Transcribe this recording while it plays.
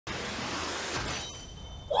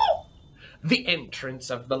The entrance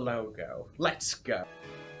of the logo. Let's go.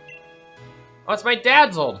 Oh, it's my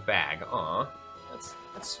dad's old bag. Aw,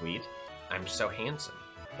 that's sweet. I'm so handsome.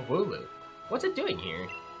 Wooloo. What's it doing here?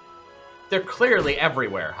 They're clearly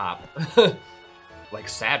everywhere, Hop. Like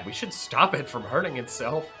sad, we should stop it from hurting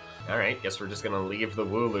itself. Alright, guess we're just gonna leave the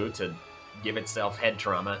Wooloo to give itself head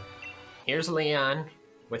trauma. Here's Leon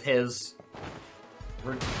with his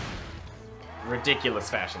ridiculous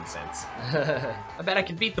fashion sense. I bet I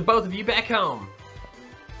could beat the both of you back home.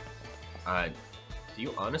 Do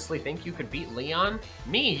you honestly think you could beat Leon?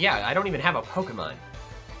 Me? Yeah, I don't even have a Pokemon.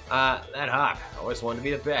 That Hop always wanted to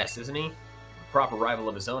be the best, isn't he? A proper rival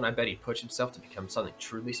of his own, I bet he'd push himself to become something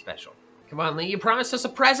truly special. Come on, Lee, you promised us a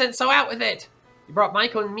present, so out with it! You brought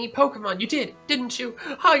Michael and me Pokemon, you did, didn't you?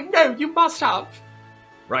 I know, you must have!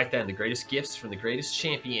 Right then, the greatest gifts from the greatest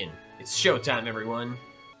champion. It's showtime, everyone.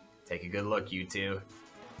 Take a good look, you two.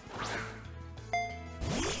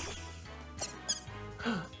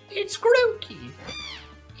 It's Grookey!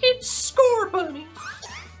 It's Scorbunny!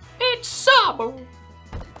 It's Sabo!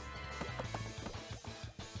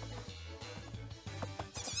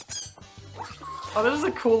 Oh, this is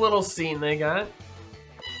a cool little scene they got.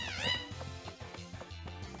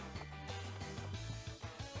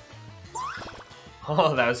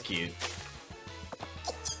 Oh, that was cute.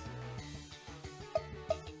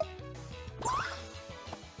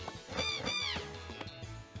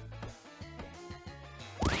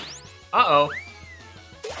 Uh-oh.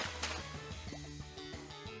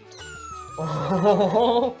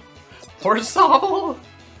 Oh, poor Sobble.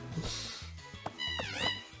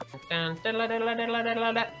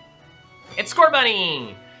 It's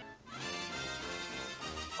Scorbunny!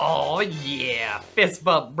 Oh yeah, fist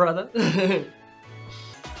bump, brother.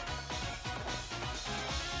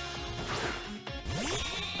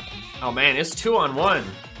 Oh man, it's 2-on-1.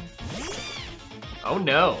 Oh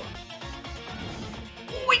no.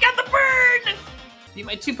 We got the bird! Beat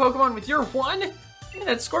my 2 Pokemon with your 1? Yeah,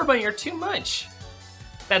 that Scorbunny are too much.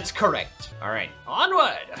 That's correct. Alright,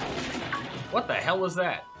 onward! What the hell was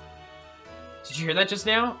that? Did you hear that just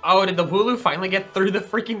now? Oh, did the Wooloo finally get through the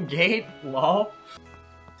freaking gate? Lol.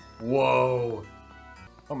 Whoa.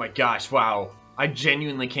 Oh my gosh, wow. I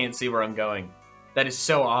genuinely can't see where I'm going. That is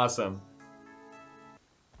so awesome.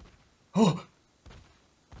 Oh!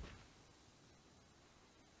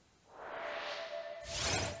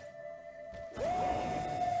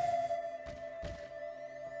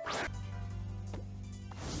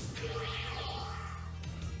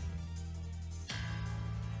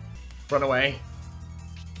 Run away.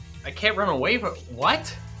 I can't run away, but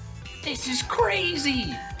what? This is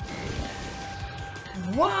crazy!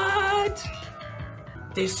 What?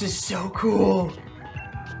 This is so cool.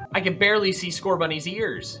 I can barely see Scorbunny's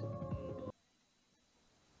ears.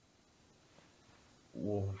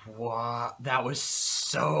 What? That was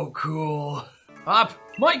so cool. Up!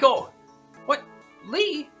 Michael! What?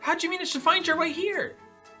 Lee? How'd you manage to find your way here?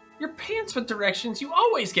 Your pants with directions, you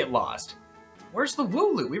always get lost. Where's the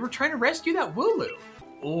Wooloo? We were trying to rescue that Wooloo.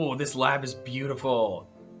 Oh, this lab is beautiful.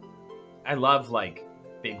 I love, like,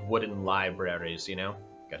 big wooden libraries, you know?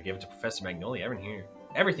 Gotta give it to Professor Magnolia.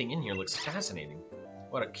 Everything in here looks fascinating.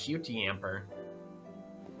 What a cute yamper.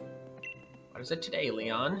 What is it today,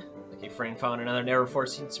 Leon? Like your friend found another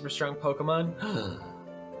never-before-seen super strong Pokemon?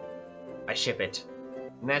 I ship it.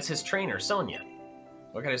 And that's his trainer, Sonia.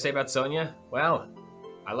 What can I say about Sonia? Well,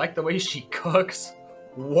 I like the way she cooks.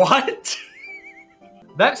 What?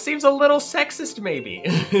 That seems a little sexist, maybe.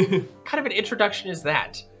 What kind of an introduction is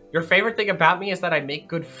that? Your favorite thing about me is that I make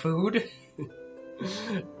good food?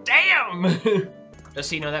 Damn! Just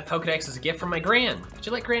so you know, that Pokedex is a gift from my Gran. Could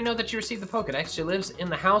you let Gran know that you received the Pokedex? She lives in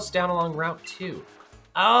the house down along Route 2.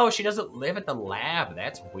 Oh, she doesn't live at the lab.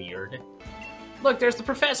 That's weird. Look, there's the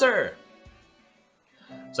professor!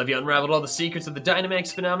 So have you unraveled all the secrets of the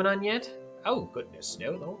Dynamax phenomenon yet? Oh, goodness,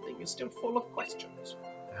 no. The whole thing is still full of questions.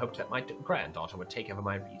 I hoped that my granddaughter would take over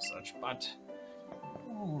my research, but...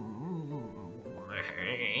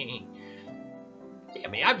 Dear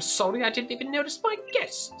me, I'm sorry I didn't even notice my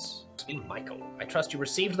guests. It's me, Michael. I trust you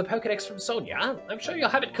received the Pokedex from Sonia. I'm sure you'll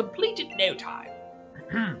have it complete in no time.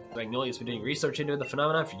 Magnolia's been doing research into the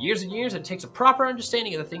phenomenon for years and years, and it takes a proper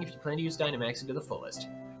understanding of the thing if you plan to use Dynamax into the fullest.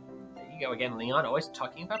 There you go again, Leon, always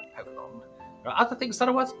talking about Pokemon. There are other things that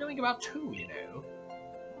are worth knowing about too, you know.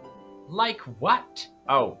 Like what?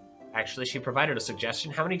 Oh, actually she provided a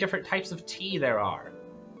suggestion how many different types of tea there are.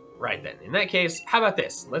 Right then, in that case, how about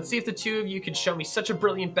this? Let's see if the two of you can show me such a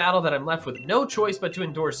brilliant battle that I'm left with no choice but to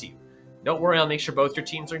endorse you. Don't worry, I'll make sure both your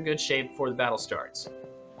teams are in good shape before the battle starts.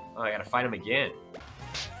 Oh, I gotta fight him again.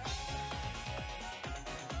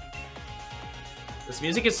 This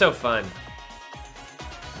music is so fun.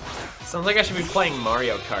 Sounds like I should be playing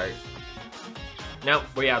Mario Kart. Nope,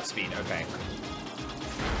 we outspeed, okay.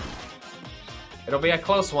 It'll be a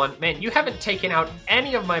close one. Man, you haven't taken out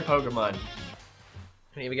any of my Pokemon.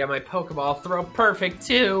 I even got my Pokeball throw perfect,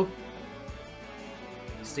 too.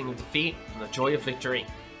 Sting of defeat and the joy of victory.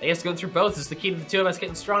 I guess going through both is the key to the two of us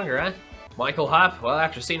getting stronger, huh? Michael Hop, well,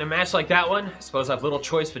 after seeing a match like that one, I suppose I have little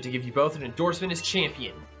choice but to give you both an endorsement as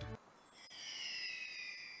champion.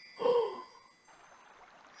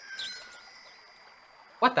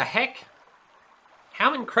 What the heck?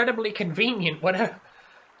 How incredibly convenient.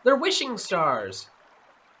 They're wishing stars.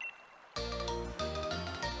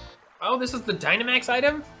 Oh, this is the Dynamax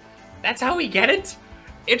item? That's how we get it?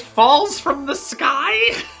 It falls from the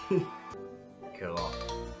sky? Cool.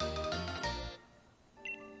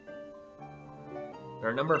 There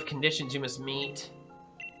are a number of conditions you must meet.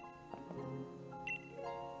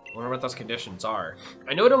 I wonder what those conditions are.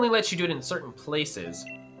 I know it only lets you do it in certain places.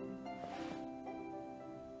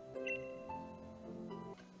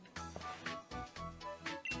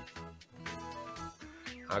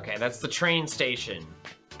 Okay, that's the train station.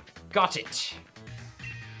 Got it.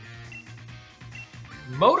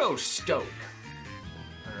 Moto Stoke.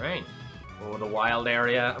 All right. Oh, the wild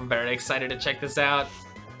area. I'm very excited to check this out.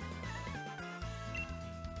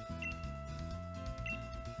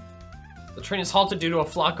 The train is halted due to a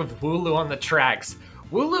flock of Wooloo on the tracks.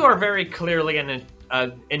 Wooloo are very clearly an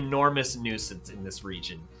enormous nuisance in this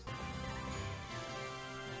region.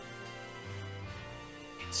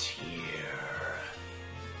 It's here.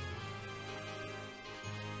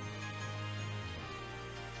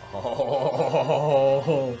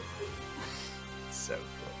 Oh, so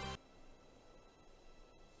cool.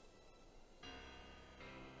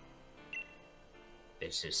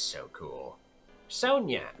 This is so cool.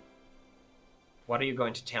 Sonia, what are you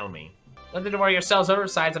going to tell me? Nothing to worry yourselves over.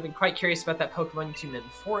 Besides, I've been quite curious about that Pokemon you two met in the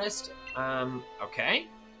forest. Okay.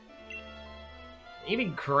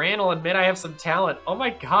 Even Gran will admit I have some talent. Oh my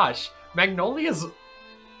gosh. Magnolia's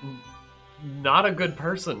not a good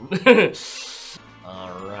person.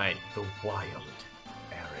 Alright, the wild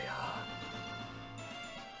area.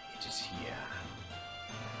 It is here.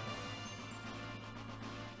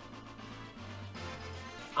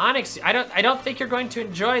 Onyx, I don't think you're going to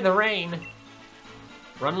enjoy the rain.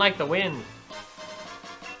 Run like the wind.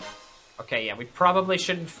 Okay, yeah, we probably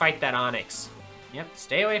shouldn't fight that Onyx. Yep,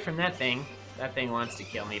 stay away from that thing. That thing wants to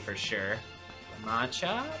kill me for sure.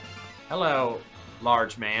 Matcha? Hello,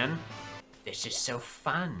 large man. This is so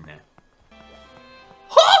fun.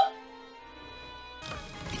 Huh!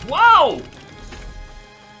 Whoa!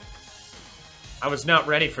 I was not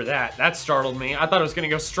ready for that. That startled me. I thought it was gonna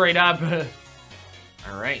go straight up.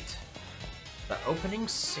 All right. The opening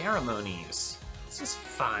ceremonies. This is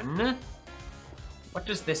fun. What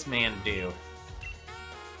does this man do?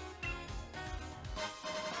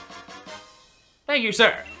 Thank you,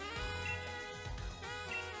 sir.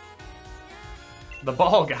 The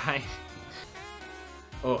ball guy.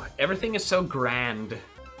 Oh, everything is so grand.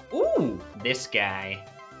 Ooh, this guy.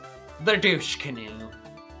 The douche canoe.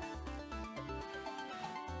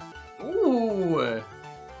 Ooh.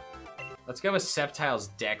 Let's go with Sceptile's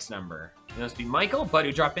dex number. It must be Michael. Bud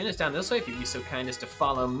who dropped in is down this way if you'd be so kind as to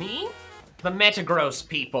follow me. The Metagross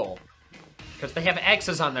people. Because they have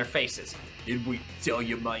X's on their faces. Did we tell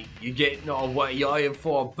you, mate? You're getting our way here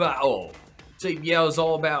for a battle. Team Yell's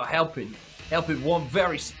all about helping one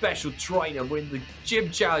very special trainer win the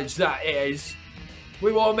gym challenge, that is.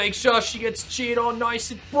 We want to make sure she gets cheered on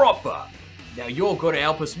nice and proper. Now you're going to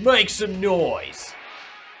help us make some noise.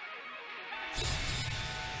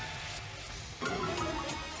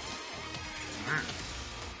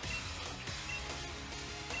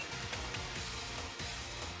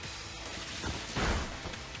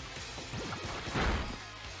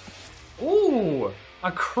 Ooh,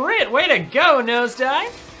 a crit! Way to go,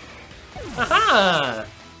 Nosedive! Aha!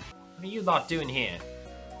 What are you lot doing here?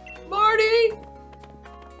 Marty!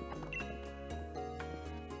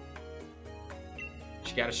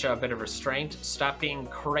 She gotta show a bit of restraint. Stop being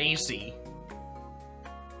crazy.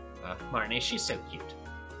 Marnie, she's so cute.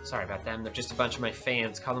 Sorry about them, they're just a bunch of my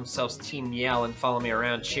fans. Call themselves Team Yell and follow me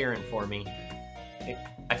around cheering for me.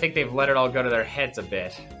 I think they've let it all go to their heads a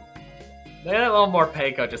bit. They had a little more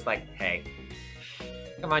Peko, just like, hey.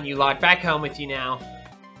 Come on, you lot, back home with you now.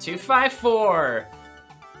 254.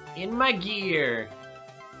 In my gear.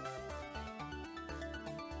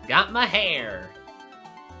 Got my hair.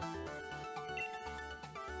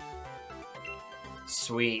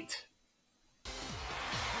 Sweet.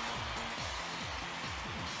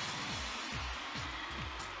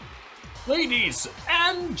 Ladies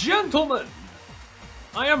and gentlemen,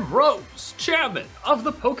 I am Rose, chairman of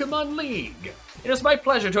the Pokemon League. It is my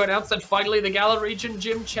pleasure to announce that finally the Galar Region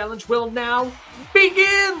Gym Challenge will now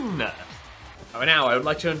begin. Oh, now I would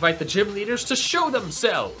like to invite the gym leaders to show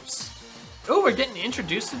themselves. Oh, we're getting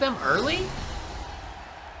introduced to them early?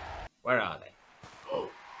 Where are they?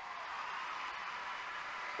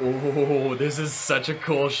 Oh, this is such a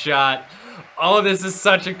cool shot. Oh, this is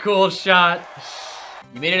such a cool shot.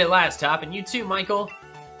 You made it at last, Top, and you too, Michael.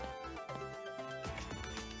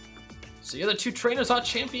 So the other two trainers, our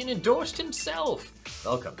champion endorsed himself.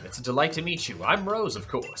 Welcome, it's a delight to meet you. I'm Rose, of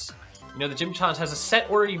course. You know the gym challenge has a set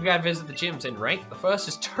order you've got to visit the gyms in, right? The first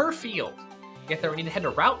is Turf Field. To get there, we need to head to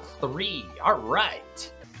Route 3. All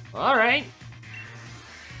right. All right.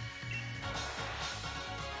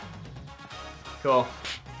 Cool.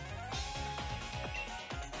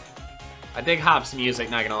 I dig Hop's music,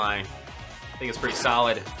 not gonna lie. I think it's pretty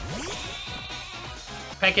solid.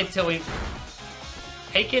 Peck it till we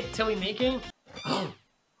make it.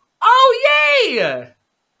 Oh, yay!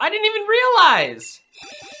 I didn't even realize.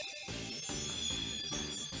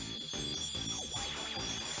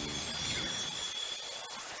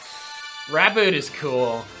 Raboot is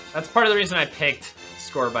cool. That's part of the reason I picked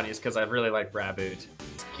Score Bunnies, because I really like Raboot.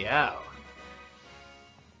 Let's go.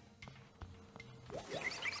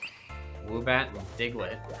 Woobat and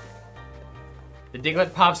Diglett. The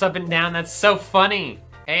Diglett pops up and down, that's so funny.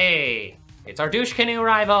 Hey, it's our douche canoe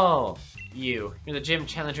rival. You're the gym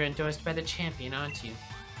challenger endorsed by the champion, aren't you?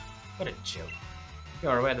 What a joke.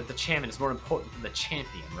 You're aware that the champion is more important than the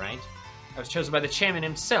champion, right? I was chosen by the champion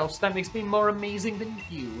himself, so that makes me more amazing than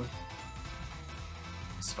you.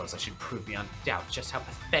 I suppose I should prove beyond doubt just how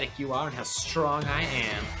pathetic you are and how strong I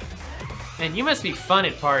am. Man, you must be fun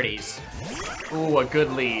at parties. Ooh, a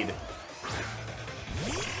good lead.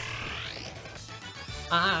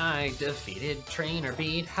 I defeated Trainer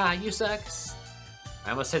Beat. Ha, you sucks. I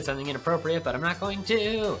almost said something inappropriate, but I'm not going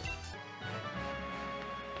to.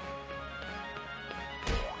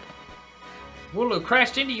 Wooloo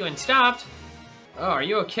crashed into you and stopped. Oh, are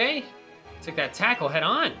you okay? Took that tackle head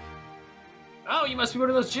on. Oh, you must be one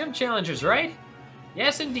of those gym challengers, right?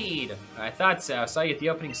 Yes, indeed. I thought so. I saw you at the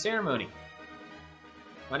opening ceremony.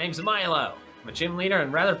 My name's Milo. I'm a gym leader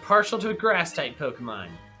and rather partial to a grass-type Pokemon.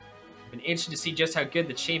 I've been interested to see just how good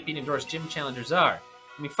the champion-endorsed gym challengers are.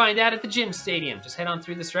 Let me find out at the gym stadium. Just head on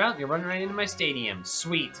through this route and you'll run right into my stadium.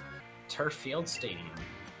 Sweet. Turf Field Stadium.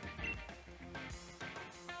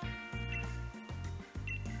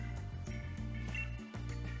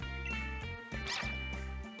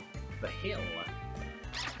 The hill.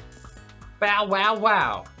 Bow wow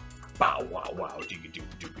wow. Bow wow wow. Digga doo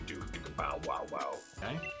digga doo digga bow wow wow.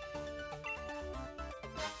 Okay.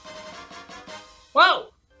 Whoa!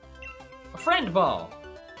 A friend ball.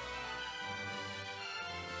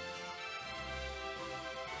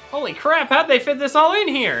 Holy crap, how'd they fit this all in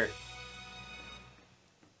here?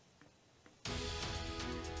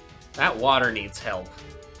 That water needs help.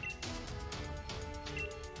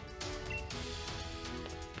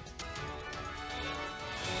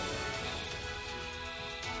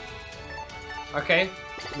 Okay,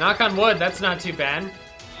 knock on wood, that's not too bad.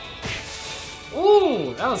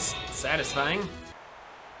 Ooh, that was satisfying.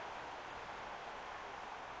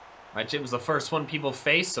 My gym's the first one people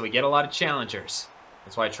face, so we get a lot of challengers.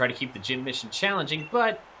 That's why I try to keep the gym mission challenging,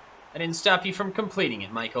 but I didn't stop you from completing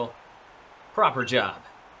it, Michael. Proper job.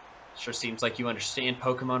 Sure seems like you understand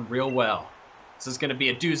Pokemon real well. This is gonna be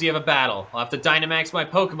a doozy of a battle. I'll have to Dynamax my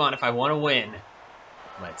Pokemon if I want to win.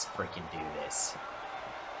 Let's freaking do this.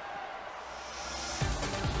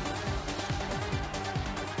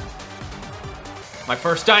 My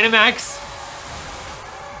first Dynamax.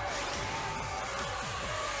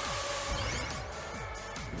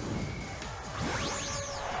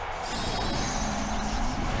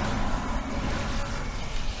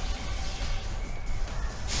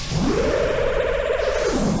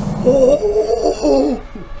 Oh!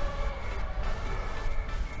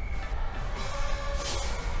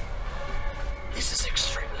 This is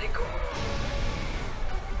extremely cool.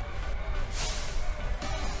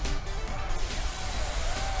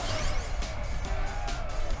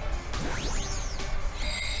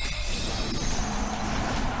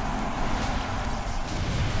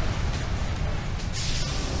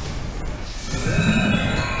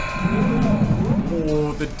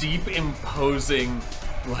 Oh, the deep imposing,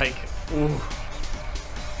 like, ooh.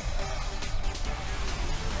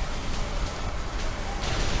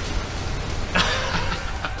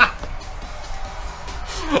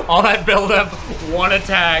 All that build up, one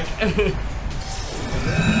attack.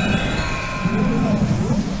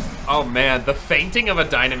 Oh man, the fainting of a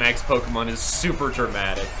Dynamax Pokemon is super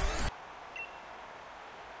dramatic.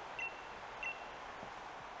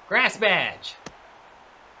 Grass badge.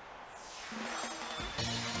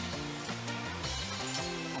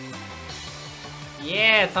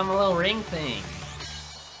 Yeah, it's on the little ring thing.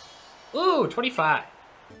 Ooh, 25.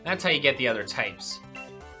 That's how you get the other types.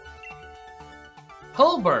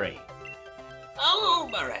 Hulbury.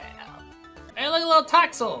 Hulbury. Hey, look, a little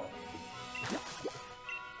Toxel.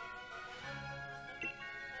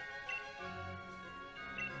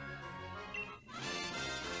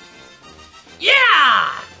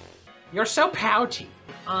 Yeah! You're so pouty.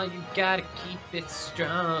 Oh, you gotta keep it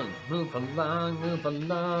strong. Move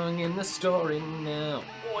along in the story now.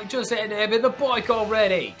 Oh, I just had to have the bike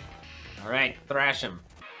already. All right, thrash him.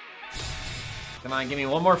 Come on, give me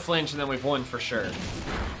one more flinch and then we've won for sure.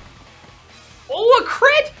 Oh, a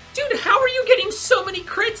crit! Dude, how are you getting so many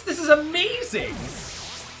crits? This is amazing.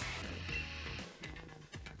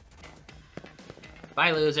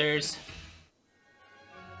 Bye, losers.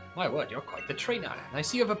 My word, you're quite the trainer. And I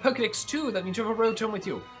see you have a Pokédex too. That means you have a Rotom with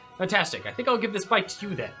you. Fantastic. I think I'll give this bike to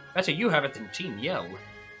you then. Better you have it than Team Yell.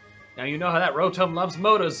 Now you know how that Rotom loves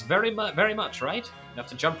motors very much, right? Enough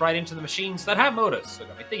to jump right into the machines that have motors. So it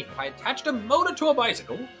got me thinking, if I attached a motor to a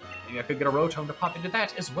bicycle, maybe I could get a Rotom to pop into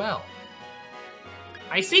that as well.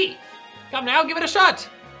 I see. Come now, give it a shot.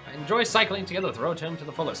 I enjoy cycling together with Rotom to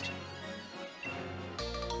the fullest.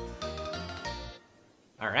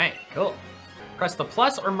 All right, cool. Press the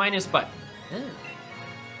plus or minus button.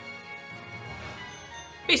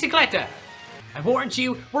 Bicicleta! I warned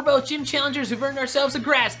you, we're both gym challengers who've earned ourselves a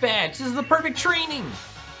grass badge. This is the perfect training.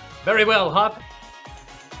 Very well, Hop.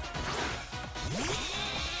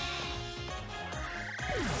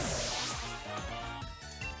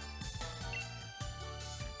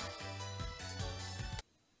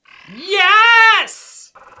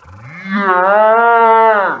 Yes!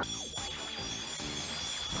 Yeah!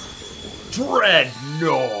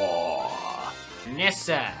 Dreadnought!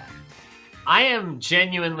 Nessa. I am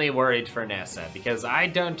genuinely worried for Nessa because I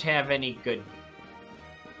don't have any good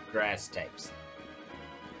grass types.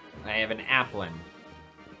 I have an Applin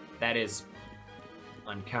that is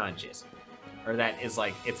unconscious. Or that is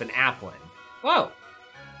like, it's an Applin. Whoa!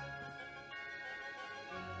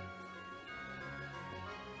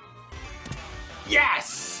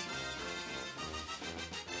 Yes!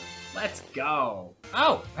 Let's go.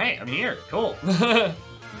 Oh, hey, I'm here. Cool.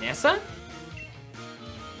 Nessa?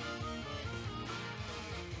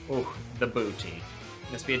 Ooh, the booty.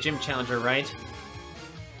 Must be a gym challenger, right?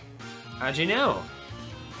 How'd you know?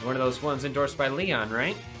 One of those ones endorsed by Leon,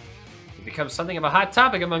 right? You become something of a hot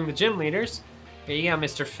topic among the gym leaders. Here you go,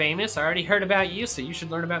 Mr. Famous. I already heard about you, so you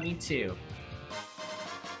should learn about me too.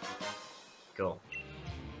 Cool.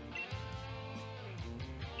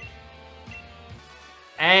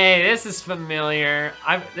 Hey, this is familiar.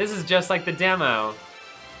 This is just like the demo.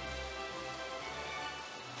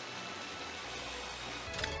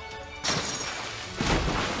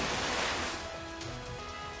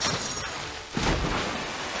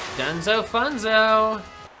 Dunzo Funzo.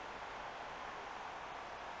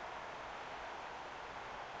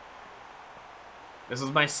 This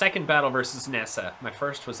is my second battle versus Nessa. My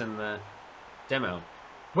first was in the demo.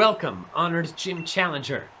 Welcome, honored gym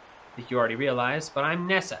challenger. I think you already realized, but I'm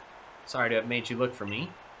Nessa. Sorry to have made you look for me.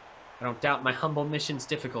 I don't doubt my humble mission's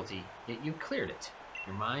difficulty, yet you cleared it.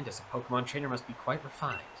 Your mind as a Pokemon trainer must be quite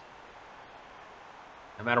refined.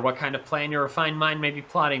 No matter what kind of plan your refined mind may be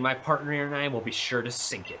plotting, my partner and I will be sure to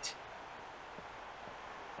sink it.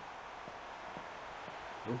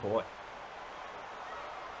 Oh boy.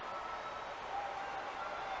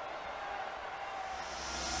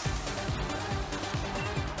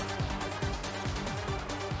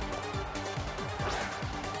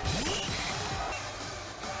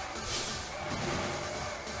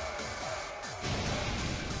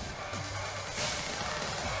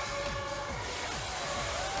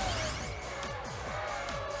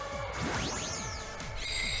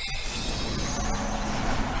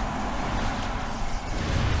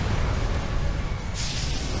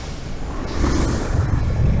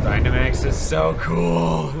 Dynamax is so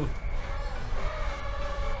cool.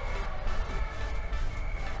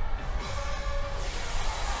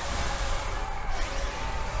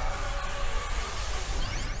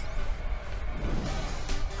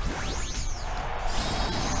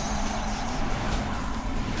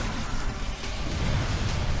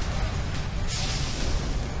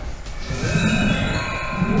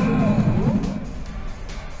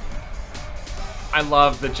 I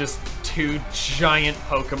love the just two giant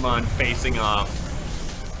Pokemon facing off.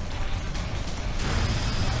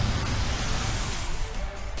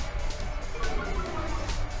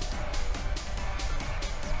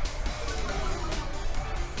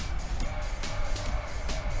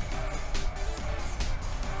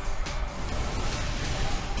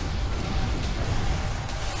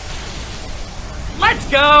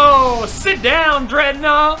 go! Sit down,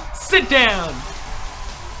 Dreadnought! Sit down!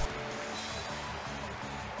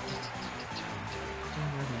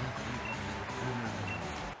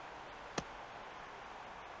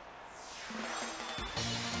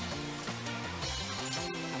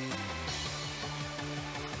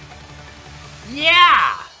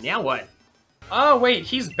 Yeah! Now what? Oh, wait,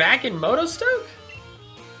 he's back in Motostoke?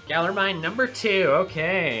 Gallermine number 2,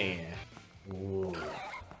 okay. Ooh.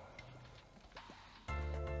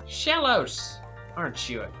 Shellos! Aren't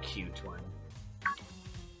you a cute one?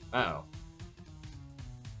 Uh-oh.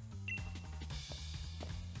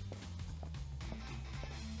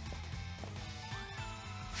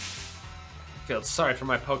 I feel sorry for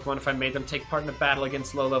my Pokemon if I made them take part in a battle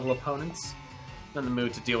against low-level opponents. I'm in the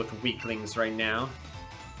mood to deal with weaklings right now.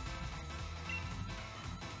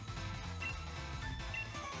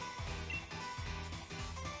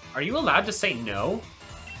 Are you allowed to say no?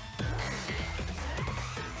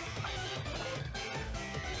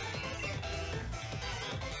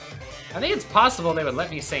 I think it's possible they would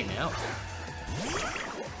let me say no.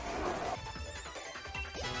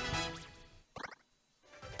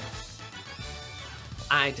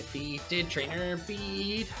 I defeated Trainer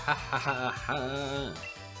Beat. Ha ha ha ha.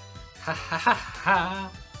 Ha ha ha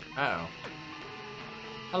ha. Uh-oh.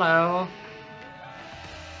 Hello.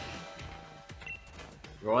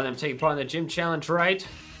 You're one of them taking part in the gym challenge, right?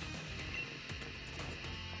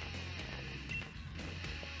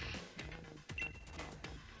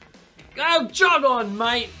 Oh, jog on,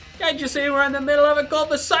 mate! Can't you see we're in the middle of a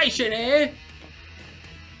conversation here?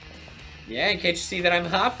 Yeah, can't you see that I'm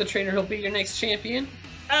Hop, the trainer who'll be your next champion?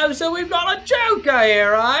 Oh, so we've got a joker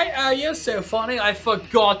here, right? Oh, you're so funny, I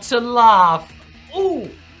forgot to laugh. Ooh,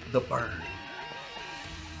 the burn.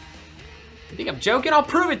 You think I'm joking? I'll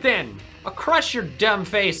prove it then. I'll crush your dumb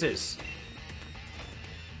faces.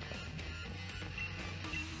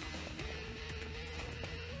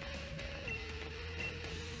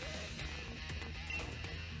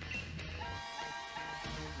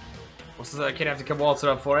 What's that kid have to come waltzing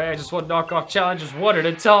up for? I just want to knock off challenges one at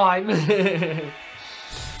a time.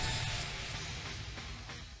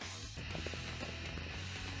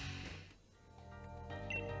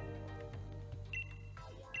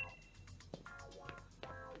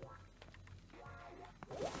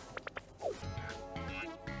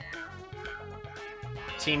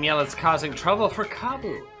 Team Yell is causing trouble for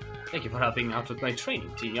Kabu. Thank you for helping out with my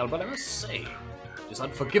training, Team Yell, but I must say, it is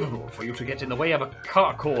unforgivable for you to get in the way of a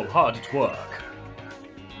car called hard at work.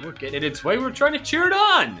 We're getting in its way, we're trying to cheer it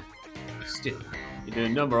on! Still, you did a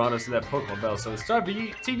number on us with that Pokemon Bell, so it's time for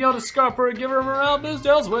Team Yell to scarp her and give her a morale boost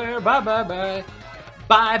elsewhere. Bye bye bye.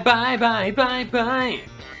 Bye bye bye bye bye.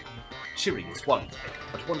 Cheering is one thing,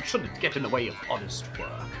 but one shouldn't get in the way of honest work.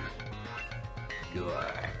 Good.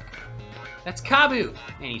 That's Kabu!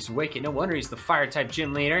 And he's wicked, no wonder he's the fire-type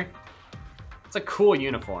gym leader. It's a cool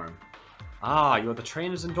uniform. Ah, you're the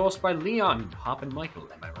trainers endorsed by Leon, Hop, and Michael,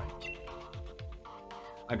 am I right?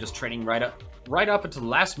 I'm just training right up until the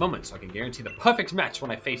last moment so I can guarantee the perfect match when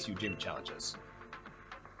I face you gym challenges.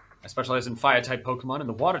 I specialize in fire-type Pokemon, and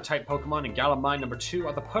the water-type Pokemon in Gallermine number 2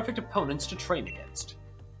 are the perfect opponents to train against.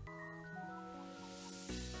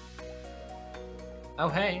 Oh,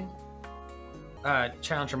 hey.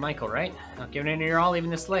 Challenger Michael, right? Not giving in to your all even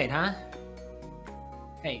this late, huh?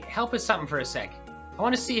 Hey, help with something for a sec. I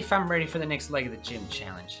want to see if I'm ready for the next leg of the gym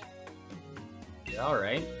challenge. Yeah,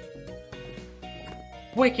 alright.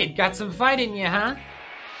 Wicked, got some fight in you, huh?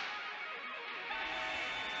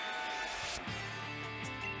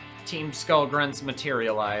 Team Skull Grunts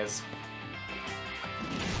materialize.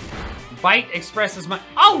 Bite expresses my—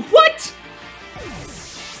 oh, what?!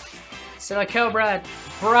 Silicobra,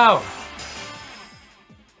 bro!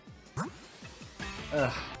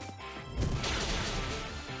 Ugh.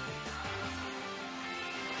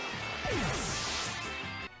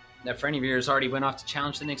 That friend of yours already went off to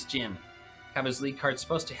challenge the next gym. Kabu's lead card's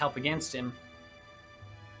supposed to help against him,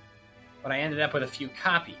 but I ended up with a few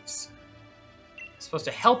copies. It's supposed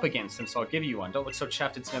to help against him, so I'll give you one. Don't look so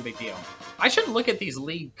chuffed, it's no big deal. I should look at these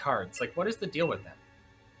lead cards. Like, what is the deal with them?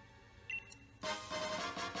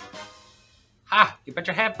 Ha! You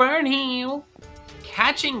better have Burn Heal!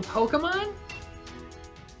 Catching Pokemon?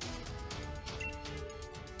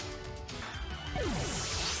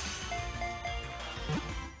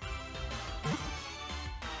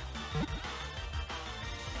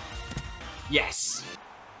 Yes!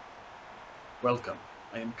 Welcome.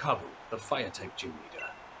 I am Kabu, the Fire-type gym leader.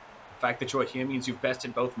 The fact that you're here means you've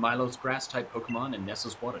bested both Milo's Grass-type Pokemon and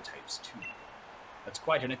Nessa's Water-types, too. That's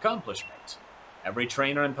quite an accomplishment. Every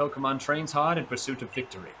trainer in Pokemon trains hard in pursuit of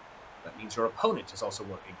victory. That means your opponent is also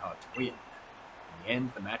working hard to win. In the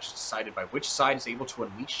end, the match is decided by which side is able to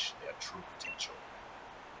unleash their true potential.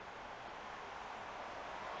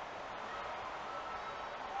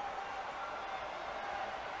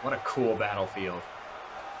 What a cool battlefield.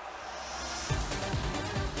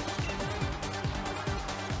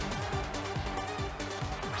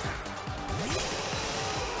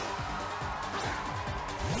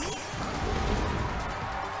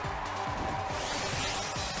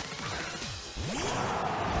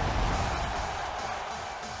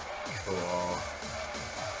 Cool.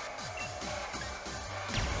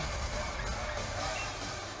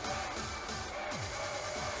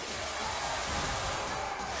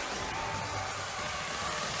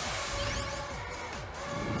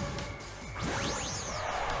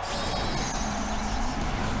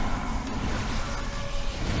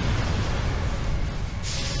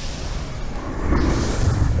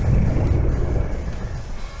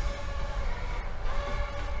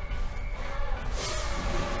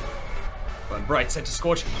 Bright set to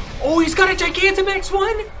Scorch. Oh, he's got a Gigantamax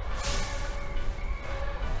one!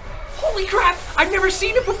 Holy crap! I've never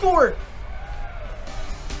seen it before!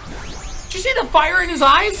 Did you see the fire in his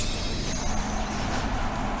eyes?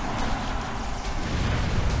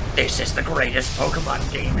 This is the greatest Pokemon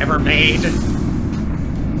game ever made.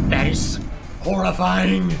 That is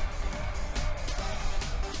horrifying.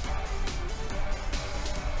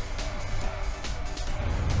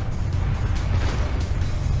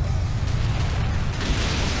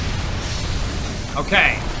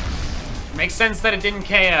 Okay. Makes sense that it didn't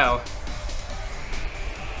KO.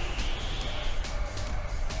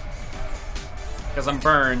 Because I'm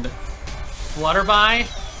burned. Flutterby?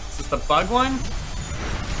 Is this the bug one?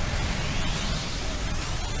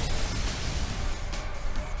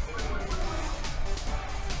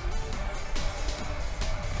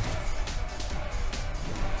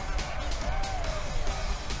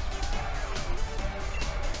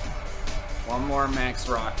 One more Max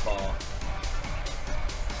Rock Ball.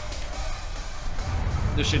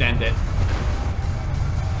 This should end it.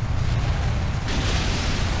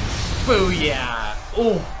 Booyah!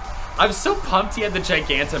 Oh, I'm so pumped he had the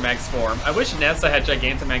Gigantamax form. I wish Nessa had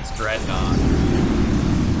Gigantamax Dreadnought.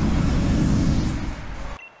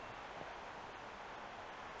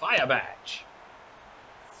 Fire Badge.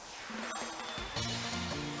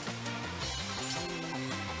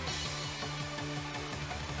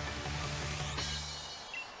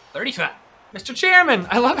 $35. Mr. Chairman,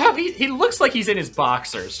 I love how he looks like he's in his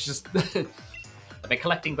boxers. Just I've been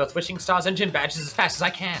collecting both wishing stars and gym badges as fast as I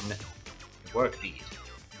can. Good work, Pete.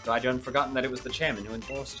 Glad you haven't forgotten that it was the chairman who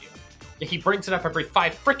enforced you. Yeah, he brings it up every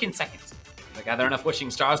 5 frickin' seconds. If I gather enough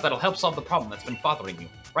wishing stars, that'll help solve the problem that's been bothering you.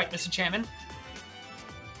 Right, Mr. Chairman?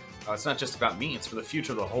 Oh, it's not just about me, it's for the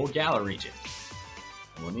future of the whole Galar region.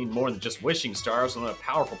 And we'll need more than just wishing stars, we'll need a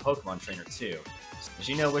powerful Pokemon trainer, too. As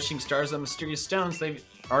you know, wishing stars are mysterious stones. They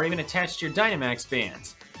are even attached to your Dynamax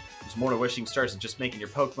bands. There's more to wishing stars than just making your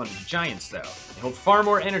Pokemon into giants, though. They hold far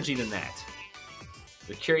more energy than that. If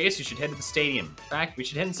you're curious, you should head to the stadium. In fact, we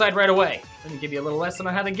should head inside right away. Let me give you a little lesson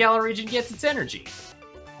on how the Galar region gets its energy.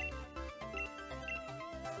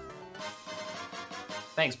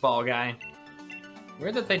 Thanks, ball guy.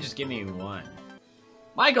 Weird that they just give me one.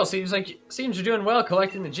 Michael, seems you're doing well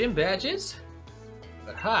collecting the gym badges.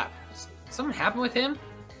 But Hop, something happened with him?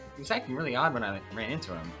 He was acting really odd when I ran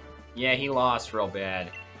into him. Yeah, he lost real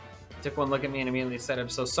bad. He took one look at me and immediately said, "I'm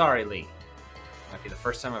so sorry, Lee." Might be the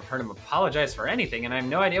first time I've heard him apologize for anything, and I have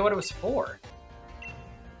no idea what it was for.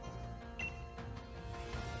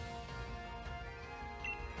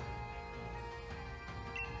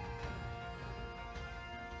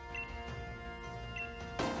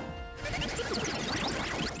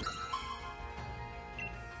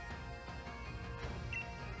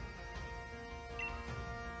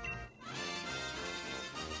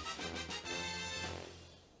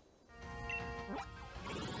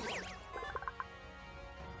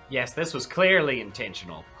 Yes, this was clearly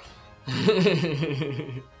intentional.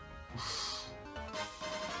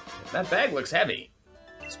 That bag looks heavy.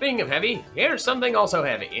 Speaking of heavy, here's something also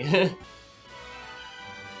heavy.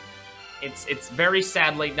 It's very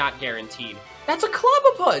sadly not guaranteed. That's a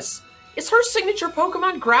Clobopus! Is her signature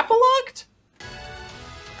Pokemon Grapple-locked?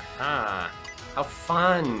 Ah, how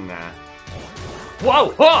fun. Whoa!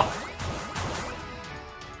 Whoa!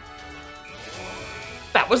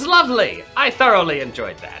 That was lovely! I thoroughly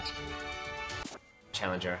enjoyed that.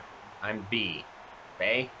 Challenger, I'm B.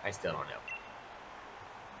 Bay? I still don't know.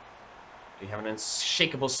 Do you have an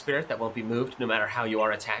unshakable spirit that won't be moved no matter how you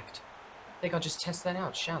are attacked? I think I'll just test that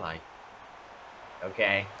out, shall I?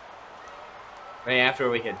 Okay. Maybe after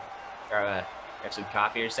we could Have some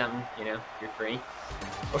coffee or something, you know, you're free.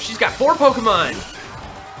 Oh, she's got 4 Pokemon!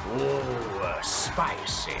 Ooh,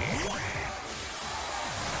 spicy.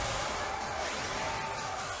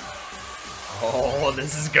 Oh,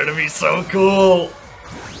 this is gonna be so cool!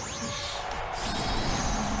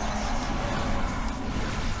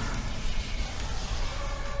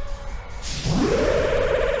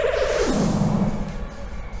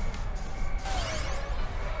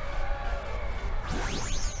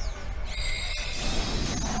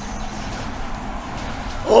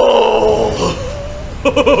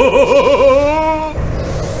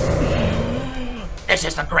 This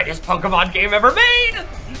is the greatest Pokemon game ever made!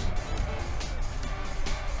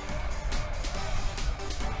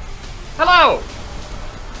 Hello!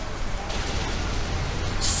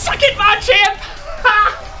 Suck it, Machamp!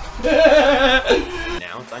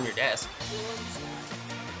 Now it's on your desk.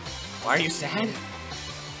 Why are you sad?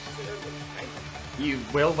 You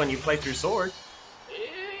will when you play through Sword.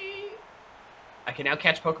 I can now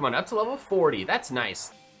catch Pokemon up to level 40. That's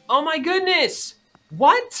nice. Oh my goodness!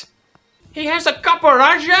 What? He has a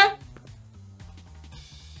Caparaja?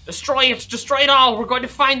 Destroy it! Destroy it all! We're going to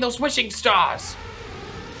find those wishing stars!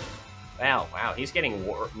 Wow, he's getting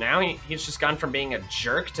now he's just gone from being a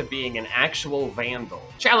jerk to being an actual vandal.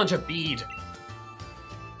 Challenge of Bead.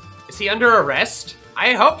 Is he under arrest?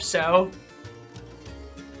 I hope so.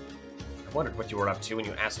 I wondered what you were up to when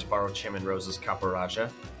you asked to borrow Chairman Rose's Caparaja.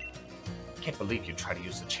 I can't believe you tried to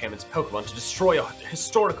use the Chairman's Pokemon to destroy a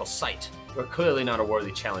historical site. You're clearly not a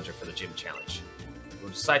worthy challenger for the gym challenge.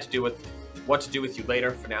 We'll decide what to do with you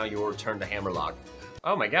later. For now, you will return to Hammerlock.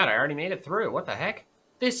 Oh my god, I already made it through. What the heck?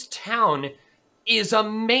 This town is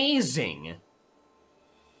amazing.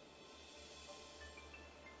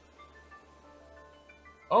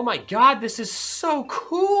 Oh my god, this is so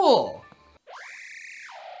cool.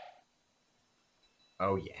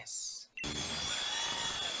 Oh yes.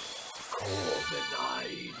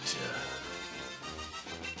 Corviknight.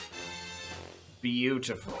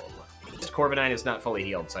 Beautiful. This Corviknight is not fully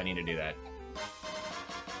healed, so I need to do that.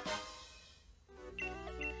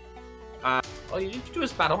 All you need to do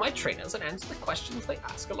is battle my trainers and answer the questions they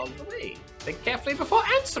ask along the way. Think carefully before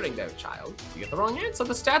answering, though, child. If you get the wrong answer,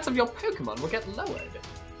 the stats of your Pokemon will get lowered.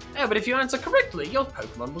 Oh, but if you answer correctly, your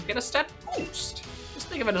Pokemon will get a stat boost. Just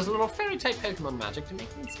think of it as a little fairy-type Pokemon magic to make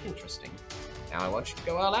things interesting. Now I want you to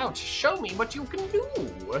go all out. Show me what you can do.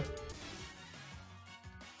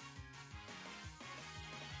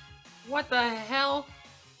 What the hell?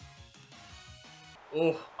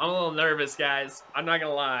 Oh, I'm a little nervous, guys. I'm not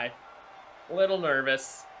gonna lie. A little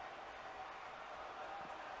nervous.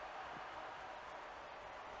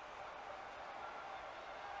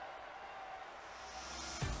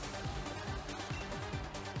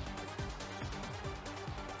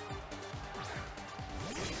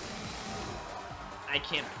 I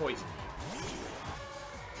can't poison you.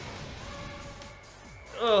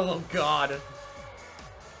 Oh, God.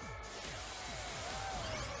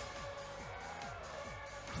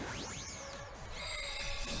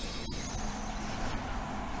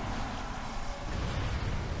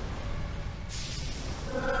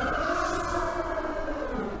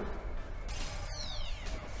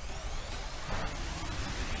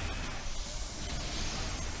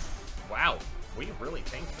 Wow, we really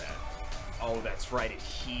tanked that. Oh, that's right, it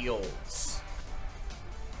heals.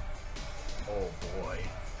 Oh boy.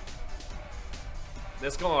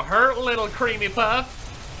 This gonna hurt, little creamy puff.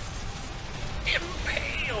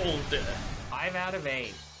 Impaled! 5 out of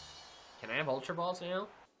 8. Can I have Ultra Balls now?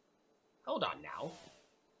 Hold on now.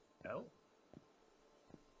 No?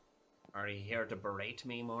 Are you here to berate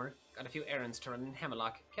me more? Got a few errands to run in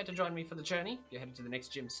Hammerlock. Care to join me for the journey? If you're headed to the next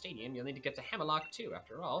gym stadium, you'll need to get to Hammerlock too,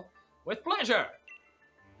 after all. With pleasure!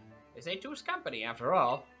 They say two's company, after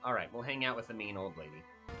all. Alright, we'll hang out with the mean old lady.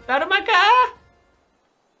 Out of my car!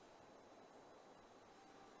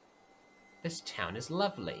 This town is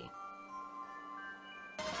lovely.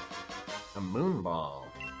 A moon ball.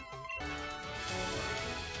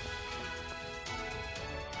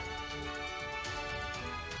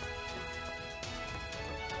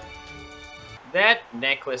 That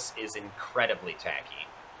necklace is incredibly tacky.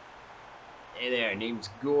 Hey there, name's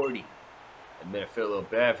Gordy. I admit I feel a little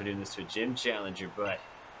bad for doing this to a gym challenger, but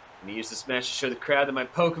I'm gonna use this match to show the crowd that my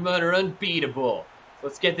Pokemon are unbeatable.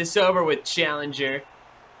 Let's get this over with, challenger.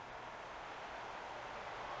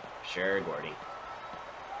 Sure, Gordy.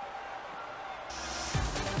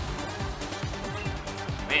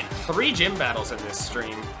 Man, 3 gym battles in this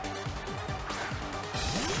stream.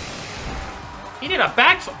 He did a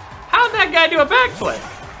backflip. How'd that guy do a backflip?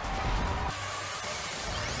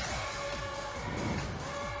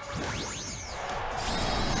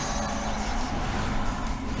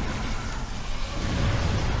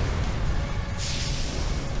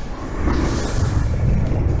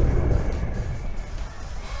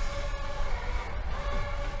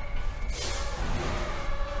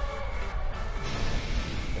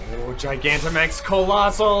 Gigantamax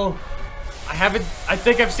Colossal. I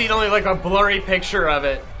think I've seen only like a blurry picture of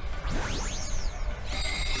it.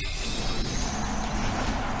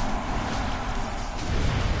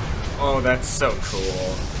 Oh, that's so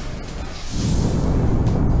cool.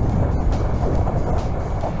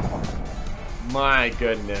 My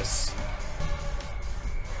goodness.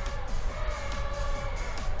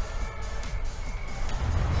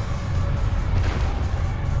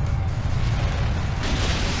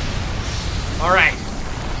 All right.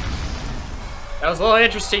 That was a little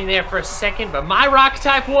interesting there for a second, but my rock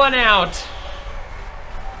type won out.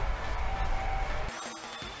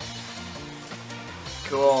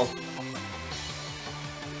 Cool.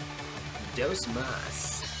 Dos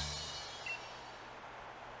mas.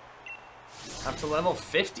 Up to level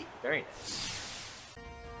 50. Very nice.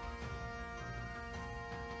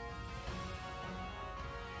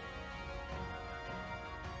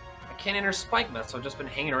 I can't enter Spike Meth, so I've just been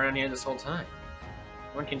hanging around here this whole time.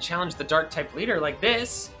 One can challenge the dark type leader like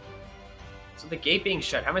this. So the gate being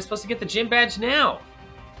shut. How am I supposed to get the gym badge now?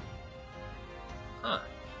 Huh.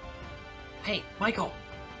 Hey, Michael.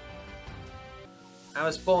 I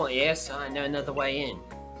was born, yes, I know another way in.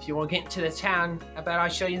 If you want to get into the town, how about I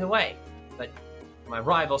show you the way? But my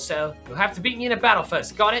rival, so you'll have to beat me in a battle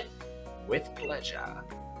first, got it? With pleasure.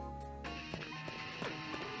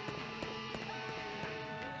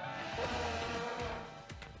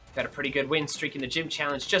 Got a pretty good win streak in the gym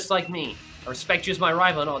challenge, just like me. I respect you as my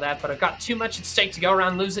rival and all that, but I've got too much at stake to go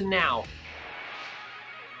around losing now.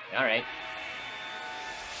 Alright.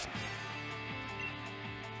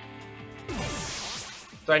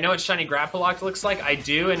 Do I know what Shiny Grappalock looks like? I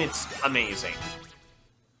do, and it's amazing.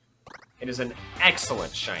 It is an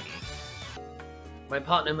excellent shiny. My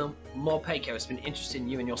partner, Morpeko, has been interested in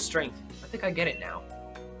you and your strength. I think I get it now.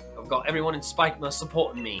 I've got everyone in Spikema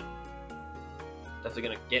supporting me. Definitely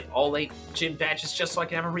gonna get all 8 gym badges just so I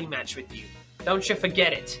can have a rematch with you. Don't you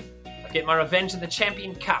forget it. I'll get my revenge in the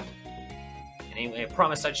Champion Cup. Anyway, I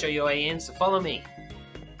promised I'd show you a way in, so follow me.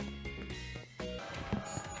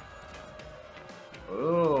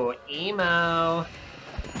 Ooh, emo.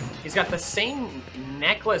 He's got the same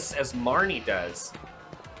necklace as Marnie does.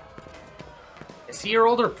 Is he your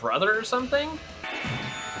older brother or something?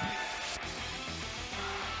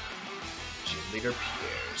 Gym Leader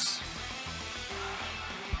Piers.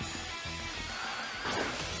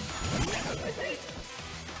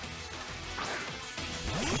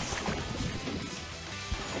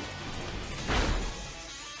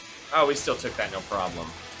 Oh, we still took that, no problem.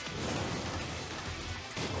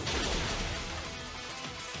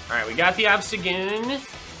 Alright, we got the Obstagoon.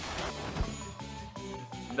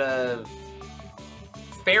 The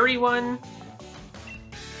fairy one.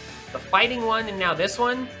 The fighting one, and now this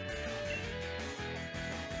one.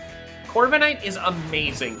 Corviknight is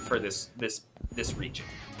amazing for this region.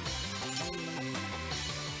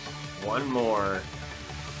 One more.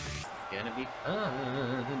 Gonna be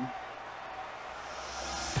fun.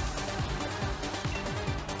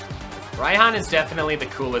 Raihan is definitely the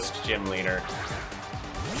coolest gym leader.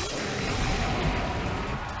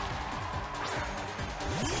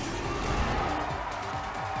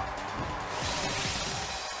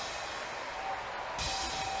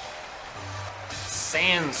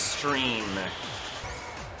 Sandstream.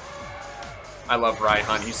 I love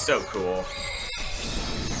Raihan, he's so cool.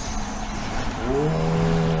 Ooh,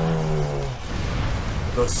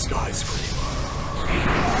 the skyscraper.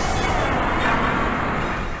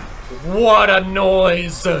 What a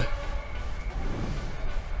noise!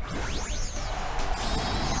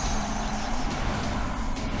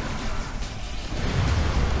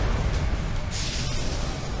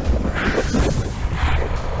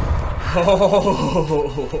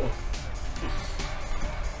 Oh.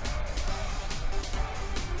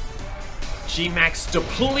 G-Max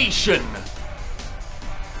depletion!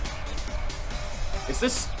 Is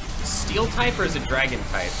this steel type or is it dragon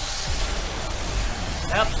type?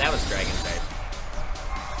 Oh, that was dragon type.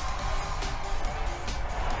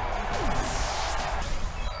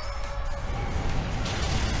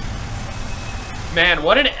 Man,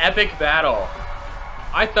 what an epic battle.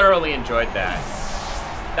 I thoroughly enjoyed that.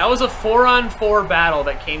 That was a 4-on-4 battle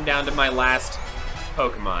that came down to my last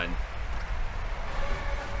Pokemon.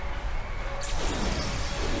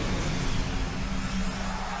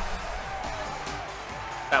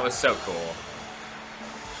 That was so cool.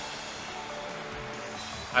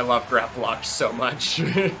 I love Grappalock so much.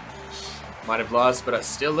 Might have lost, but I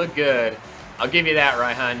still look good. I'll give you that,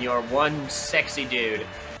 Raihan. You're one sexy dude.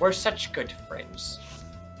 We're such good friends.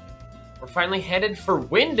 We're finally headed for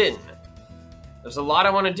Winden. There's a lot I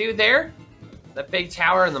want to do there. That big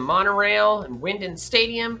tower and the monorail and Winden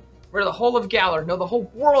Stadium. We're the whole of Galar. No, the whole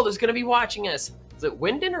world is going to be watching us. Is it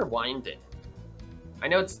Winden or Winden? I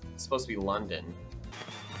know it's supposed to be London.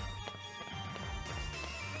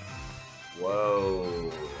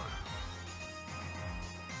 Whoa.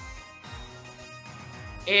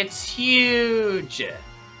 It's huge.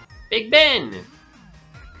 Big Ben.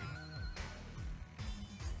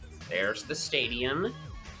 There's the stadium.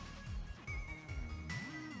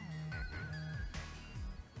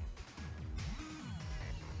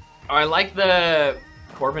 Oh, I like the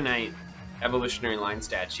Corbinite evolutionary line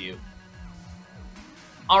statue.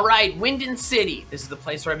 All right, Winden City. This is the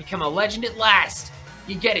place where I become a legend at last.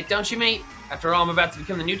 You get it, don't you, mate? After all, I'm about to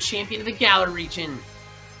become the new champion of the Galar region.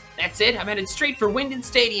 That's it. I'm headed straight for Winden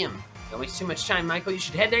Stadium. Don't waste too much time, Michael. You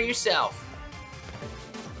should head there yourself.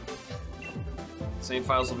 Save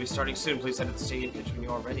files will be starting soon. Please head to the stadium pitch when you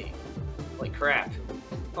are ready. Holy crap.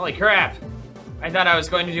 Holy crap. I thought I was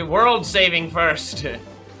going to do world saving first.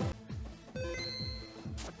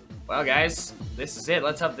 Well, guys, this is it.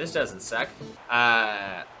 Let's hope this doesn't suck.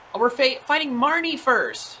 Oh, we're fighting Marnie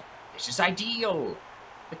first. This is ideal.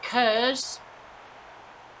 Because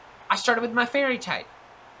I started with my fairy type.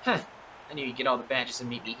 Huh. I knew you'd get all the badges and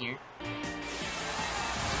meet me here.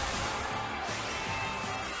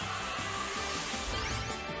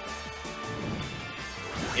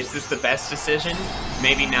 Is this the best decision?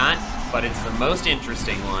 Maybe not, but it's the most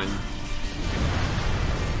interesting one.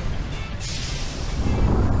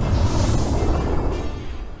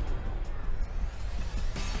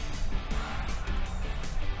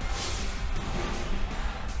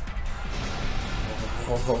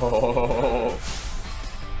 Oh.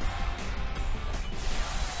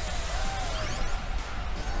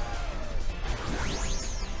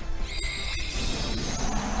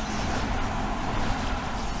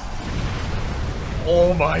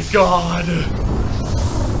 Oh my god!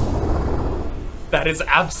 That is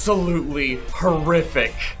absolutely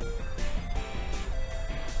horrific.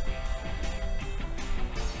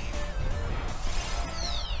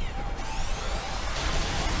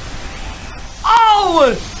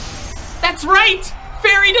 Oh! That's right!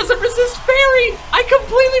 Fairy doesn't resist Fairy! I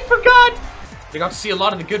completely forgot! We got to see a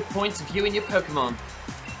lot of the good points of you and your Pokemon.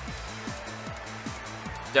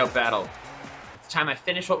 Dope battle. It's time I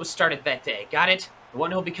finish what was started that day. Got it? The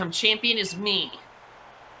one who'll become champion is me.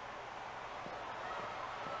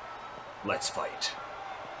 Let's fight.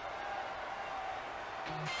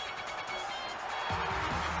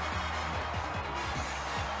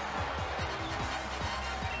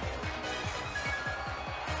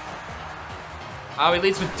 Oh, he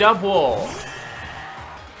leads with double.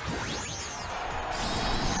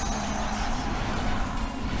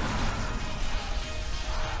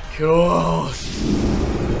 Cool.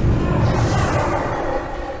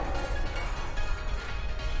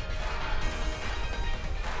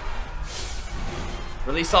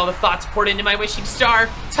 Release all the thoughts poured into my wishing star.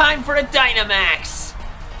 Time for a Dynamax.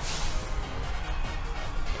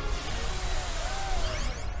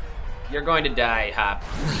 You're going to die, Hop.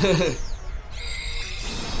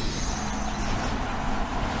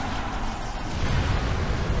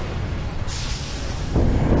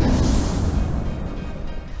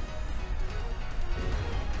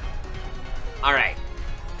 Alright.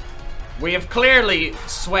 We have clearly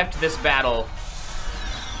swept this battle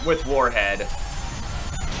with Warhead.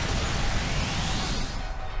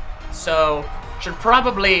 So, should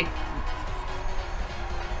probably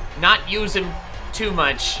not use him too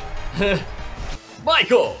much.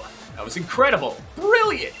 Michael! That was incredible!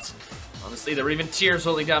 Brilliant! Honestly, there were even tears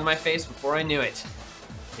rolling down my face before I knew it.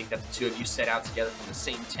 I think that the two of you set out together from the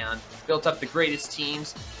same town, built up the greatest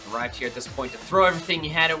teams, arrived here at this point to throw everything you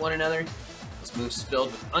had at one another. This move's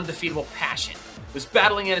filled with undefeatable passion. It was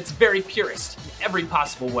battling at its very purest, in every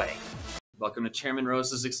possible way. Welcome to Chairman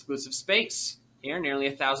Rose's exclusive space, here nearly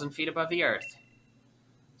 1,000 feet above the earth.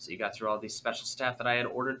 So you got through all these special staff that I had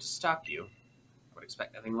ordered to stop you. I would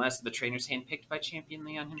expect nothing less of the trainers handpicked by Champion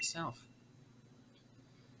Leon himself.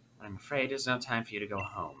 But I'm afraid it's no time for you to go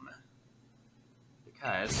home.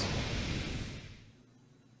 Because...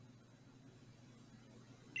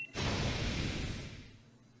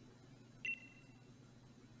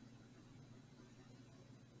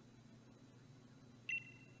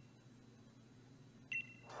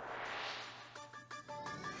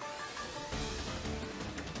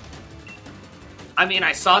 I mean,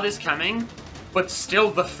 I saw this coming, but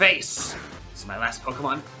still the face. This is my last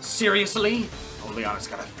Pokemon. Seriously? Oh, Leon's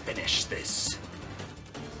gotta finish this.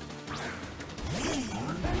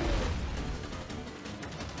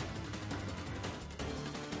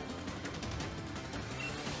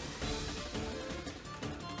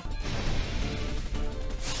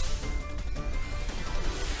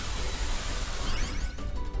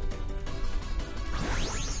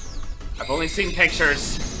 I've only seen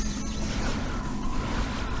pictures.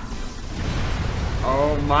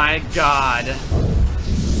 Oh my god.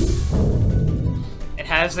 It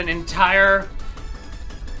has an entire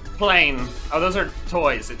plane. Oh, those are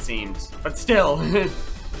toys, it seems. But still. How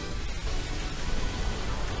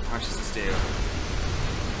much does this do?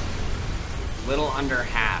 Little under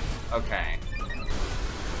half. Okay.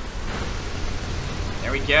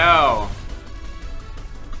 There we go.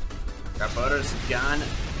 Our boater's gone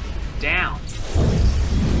down.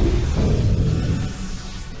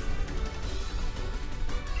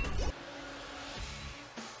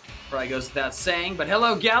 Probably goes without saying, but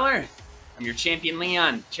hello, Galler. I'm your champion,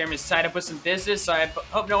 Leon. Chairman's tied up with some business, so I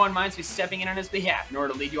hope no one minds me stepping in on his behalf in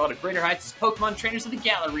order to lead you all to greater heights as Pokemon trainers of the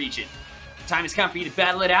Galar region. The time has come for you to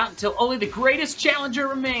battle it out until only the greatest challenger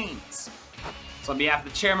remains. So on behalf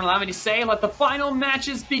of the chairman, allow me to say, let the final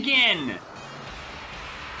matches begin.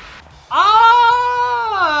 Ah!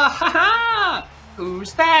 Ha-ha!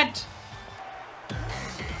 Who's that?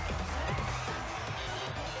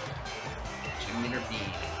 Gym-leader B.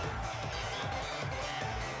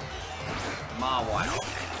 Mawile.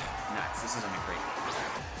 Nuts, this isn't a great one.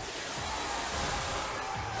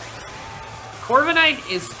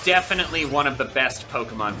 Corviknight is definitely one of the best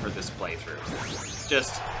Pokemon for this playthrough.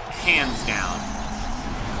 Just hands down.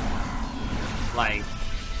 Like,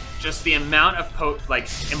 just the amount of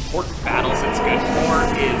important battles it's good for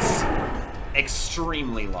is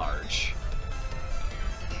extremely large.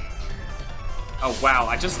 Oh wow,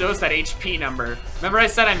 I just noticed that HP number. Remember I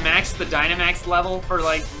said I maxed the Dynamax level for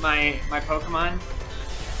like my Pokemon?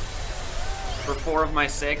 For 4 of my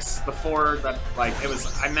 6. The 4 that like it was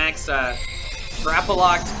I maxed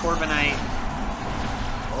Grappalocked, Corviknight.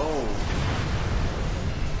 Oh.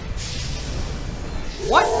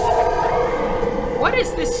 What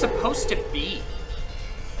is this supposed to be?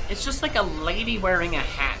 It's just like a lady wearing a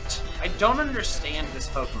hat. I don't understand this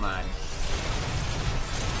Pokemon.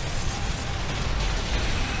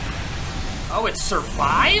 Oh, it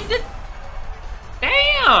survived?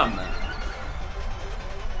 Damn!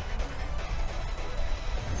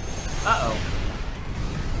 Uh-oh.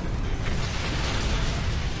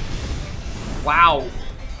 Wow.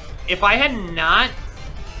 If I had not...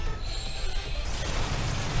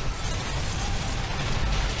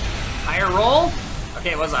 Higher roll?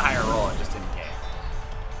 Okay, it was a higher roll, it just didn't care.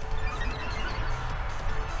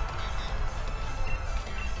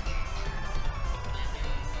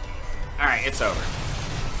 Alright, it's over.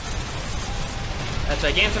 That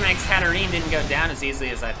Gigantamax Hatterene didn't go down as easily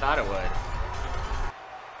as I thought it would.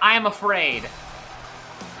 I am afraid.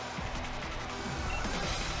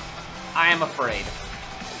 I am afraid.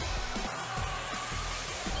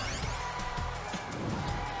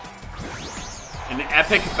 An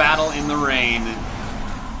epic battle in the rain.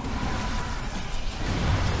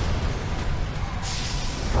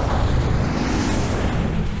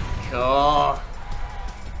 Cool.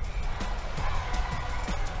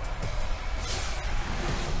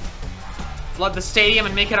 Flood the stadium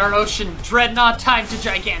and make it our ocean. Dreadnought time to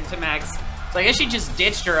Gigantamax. So I guess she just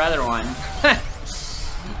ditched her other one.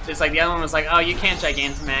 Just like the other one was like, oh, you can't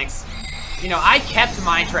Gigantamax. You know, I kept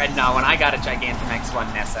my Dreadnought when I got a Gigantamax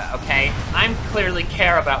one, Nessa, okay? I clearly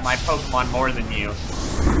care about my Pokemon more than you.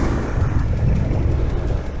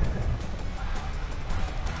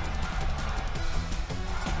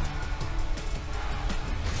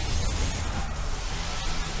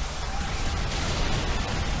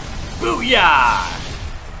 Booyah!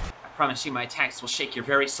 I promise you my attacks will shake your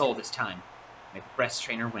very soul this time. May the best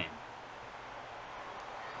trainer win.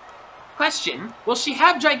 Question, will she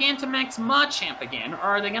have Gigantamax Machamp again, or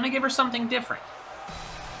are they gonna give her something different?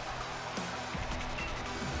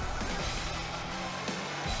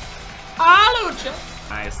 Hallelujah!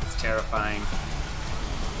 Nice, it's terrifying.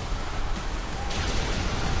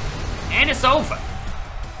 And it's over.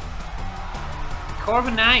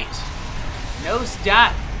 Corviknight. Nose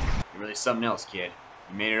dive. You're really something else, kid.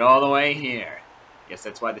 You made it all the way here. Guess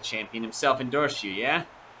that's why the champion himself endorsed you, yeah?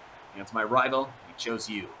 You know, it's my rival, he chose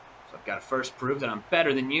you. So I've got to first prove that I'm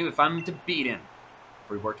better than you if I'm to beat him.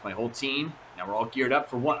 I've reworked my whole team. Now we're all geared up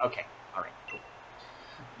for one. Okay, alright, cool.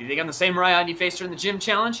 Do you think I'm the same Ryan you faced her in the gym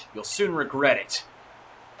challenge? You'll soon regret it.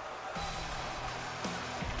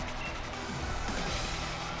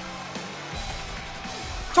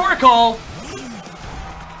 Torkoal!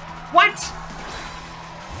 What?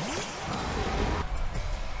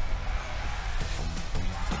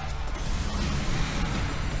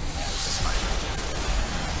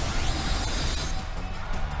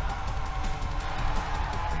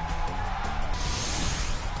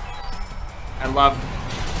 I love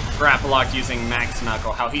Grappalocked using Max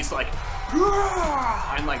Knuckle, how he's like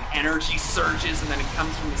And like energy surges and then it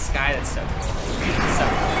comes from the sky. That's so cool.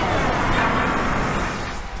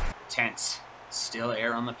 Tense. Still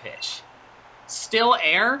air on the pitch. Still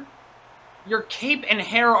air? Your cape and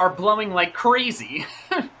hair are blowing like crazy.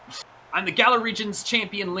 I'm the Galar Region's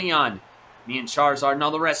champion, Leon. Me and Charizard and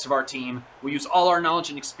all the rest of our team will use all our knowledge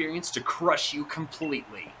and experience to crush you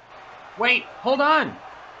completely. Wait, hold on.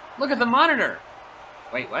 Look at the monitor.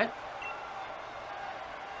 Wait, what?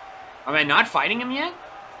 Am I not fighting him yet?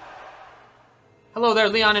 Hello there,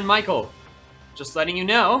 Leon and Michael. Just letting you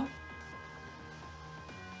know.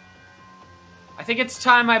 I think it's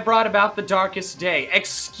time I brought about the darkest day.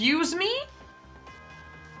 Excuse me?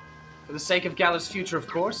 For the sake of Galar's future, of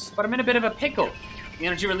course, but I'm in a bit of a pickle. The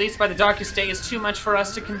energy released by the darkest day is too much for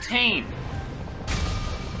us to contain.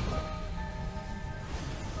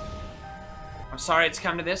 I'm sorry it's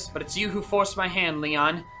come to this, but it's you who forced my hand,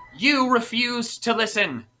 Leon. You refused to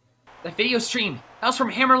listen. That video stream, that was from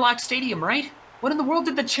Hammerlock Stadium, right? What in the world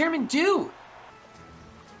did the chairman do?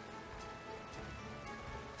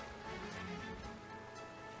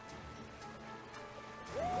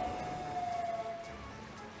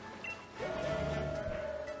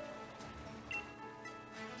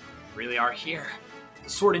 Really are here. The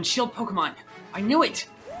Sword and Shield Pokemon. I knew it!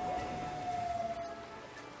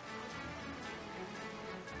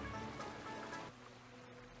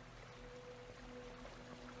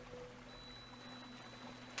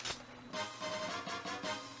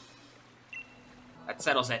 That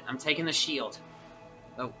settles it. I'm taking the shield.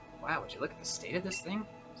 Oh, wow, would you look at the state of this thing?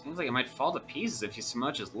 Seems like it might fall to pieces if you so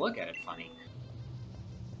much as look at it funny.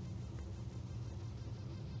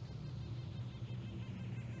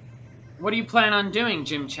 What do you plan on doing,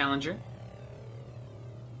 Gym Challenger?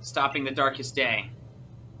 Stopping the darkest day.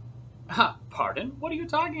 Pardon? What are you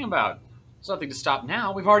talking about? There's nothing to stop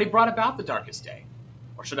now. We've already brought about the darkest day.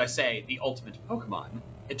 Or should I say, the ultimate Pokemon,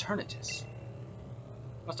 Eternatus.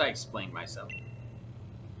 Must I explain myself?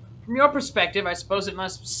 From your perspective, I suppose it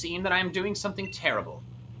must seem that I am doing something terrible.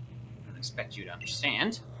 I don't expect you to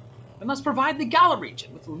understand. I must provide the Galar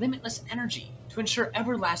region with limitless energy to ensure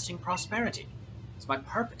everlasting prosperity. It's my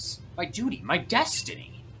purpose, my duty, my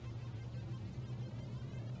destiny.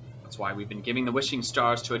 That's why we've been giving the wishing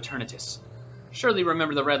stars to Eternatus. Surely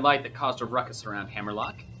remember the red light that caused a ruckus around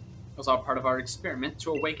Hammerlock? It was all part of our experiment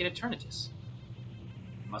to awaken Eternatus.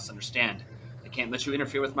 You must understand, I can't let you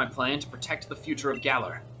interfere with my plan to protect the future of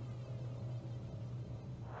Galar.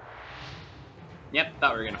 Yep,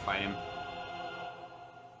 thought we were gonna fight him.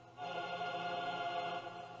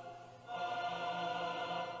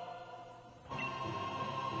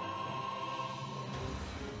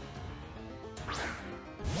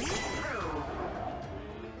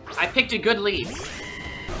 I picked a good lead.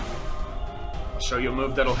 I'll show you a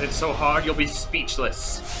move that'll hit so hard you'll be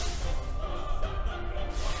speechless.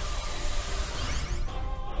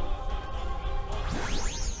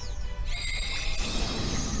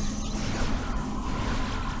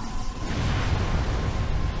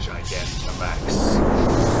 Gigantamax.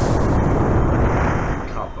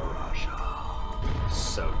 Kaparaja.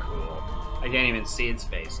 So cool. I can't even see its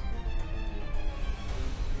face.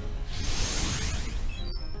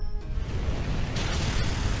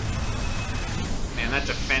 That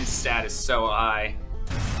defense stat is so high.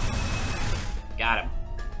 Got him.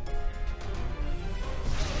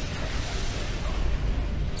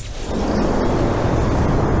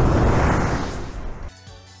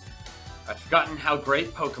 I've forgotten how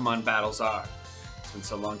great Pokemon battles are. It's been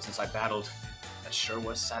so long since I battled. That sure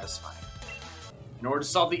was satisfying. In order to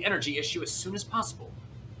solve the energy issue as soon as possible,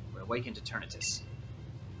 we awakened Eternatus.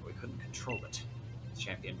 But we couldn't control it. The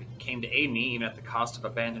champion came to aid me even at the cost of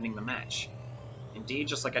abandoning the match. Indeed,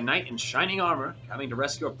 just like a knight in shining armor coming to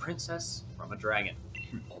rescue a princess from a dragon.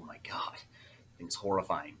 Oh my god. Thing's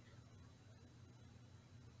horrifying.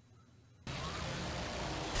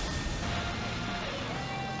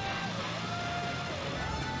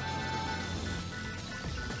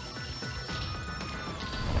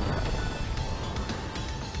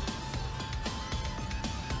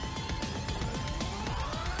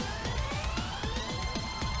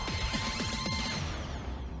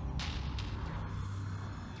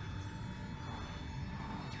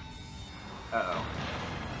 Uh-oh.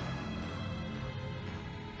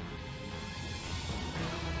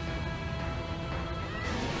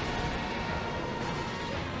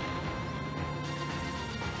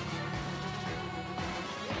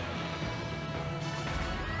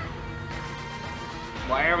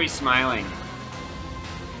 Why are we smiling?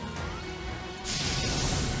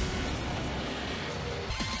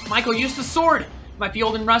 Michael, use the sword! Might be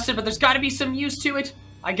old and rusted, but there's gotta be some use to it.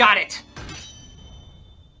 I got it.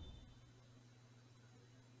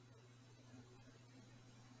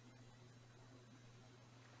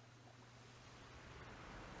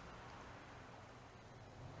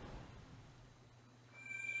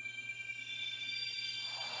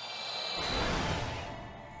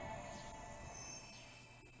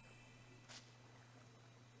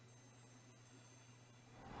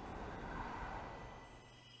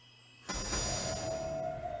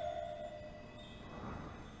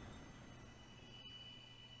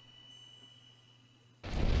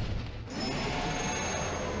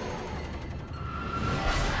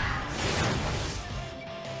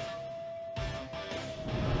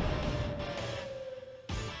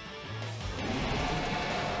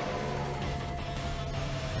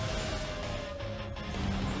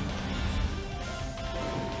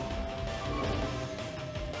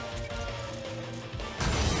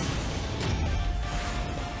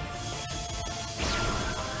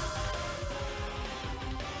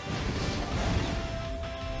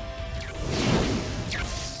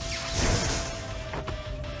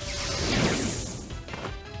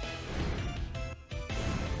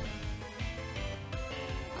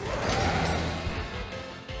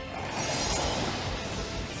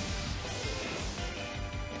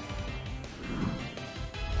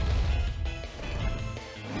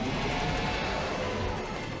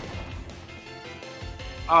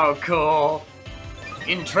 Oh, cool.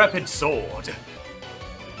 Intrepid sword.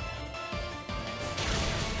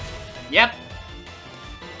 Yep.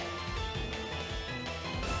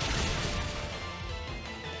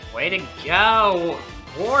 Way to go,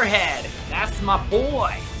 Warhead. That's my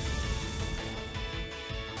boy.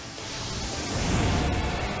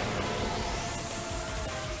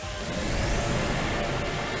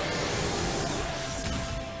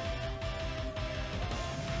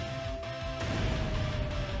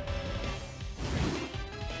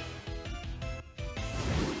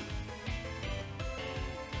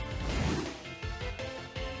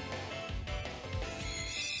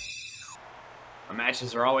 My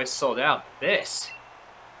matches are always sold out. This,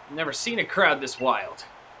 I've never seen a crowd this wild.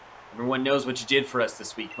 Everyone knows what you did for us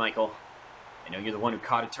this week, Michael. I know you're the one who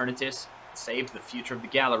caught Eternatus and saved the future of the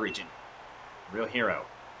Galar region. A real hero,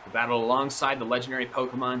 who battled alongside the legendary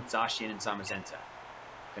Pokemon Zacian and Zamazenta.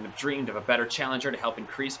 Couldn't have dreamed of a better challenger to help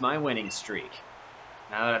increase my winning streak.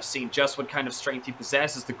 Now that I've seen just what kind of strength you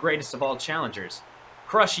possess as the greatest of all challengers,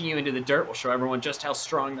 crushing you into the dirt will show everyone just how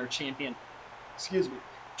strong their champion,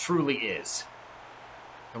 truly is.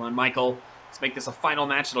 Come on, Michael. Let's make this a final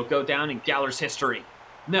match that'll go down in Galar's history.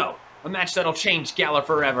 No, a match that'll change Galar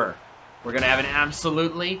forever. We're gonna have an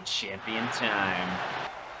absolutely champion time.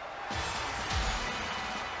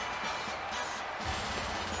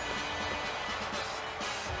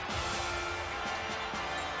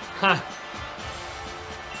 Huh.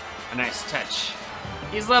 A nice touch.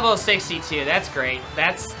 He's level 62. That's great.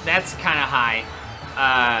 That's kind of high.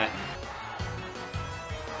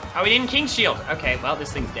 Oh, we didn't King Shield. Okay, well,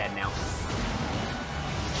 this thing's dead now.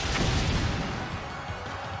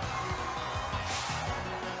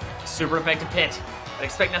 Super effective hit. I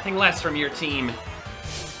expect nothing less from your team.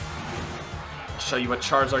 I'll show you what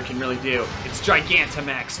Charizard can really do. It's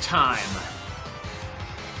Gigantamax time.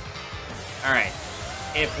 Alright.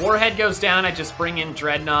 If Warhead goes down, I just bring in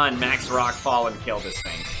Dreadnought and Max Rockfall and kill this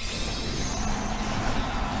thing.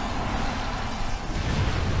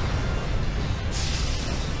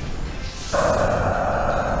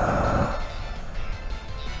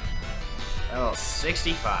 Oh,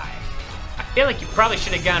 65. I feel like you probably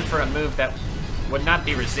should have gone for a move that would not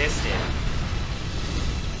be resisted.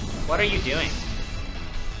 What are you doing?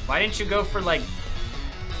 Why didn't you go for, like...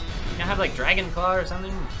 You don't have, like, Dragon Claw or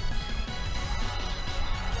something?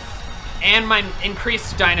 And my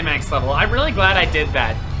increased Dynamax level. I'm really glad I did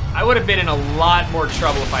that. I would have been in a lot more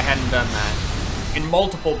trouble if I hadn't done that. In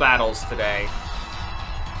multiple battles today.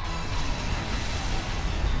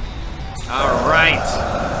 All right.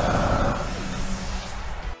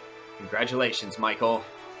 Congratulations, Michael.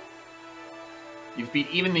 You've beat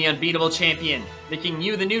even the unbeatable champion, making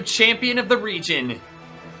you the new champion of the region.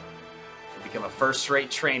 You've become a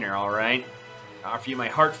first-rate trainer, all right? I offer you my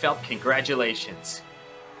heartfelt congratulations.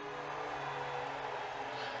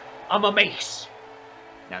 I'm a mace.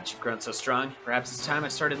 Now that you've grown so strong, perhaps it's time I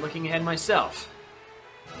started looking ahead myself.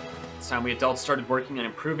 It's time we adults started working on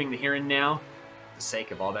improving the here and now for the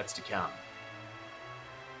sake of all that's to come.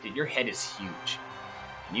 Dude, your head is huge.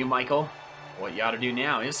 And you, Michael, what you ought to do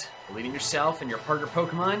now is believe in yourself and your partner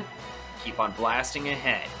Pokemon and keep on blasting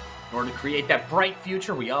ahead in order to create that bright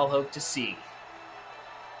future we all hope to see.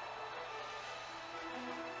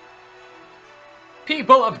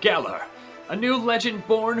 People of Galar, a new legend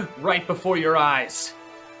born right before your eyes.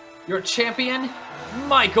 Your champion,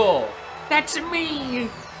 Michael. That's me!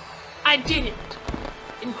 I did it!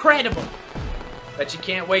 Incredible! Bet you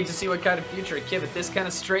can't wait to see what kind of future a kid with this kind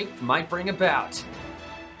of strength might bring about.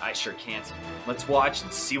 I sure can't. Let's watch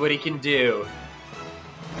and see what he can do.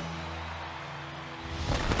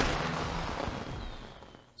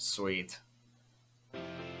 Sweet.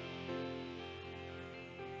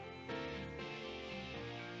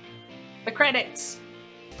 The credits!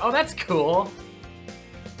 Oh, that's cool.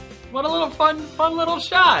 What a little fun little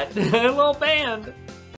shot. A little band.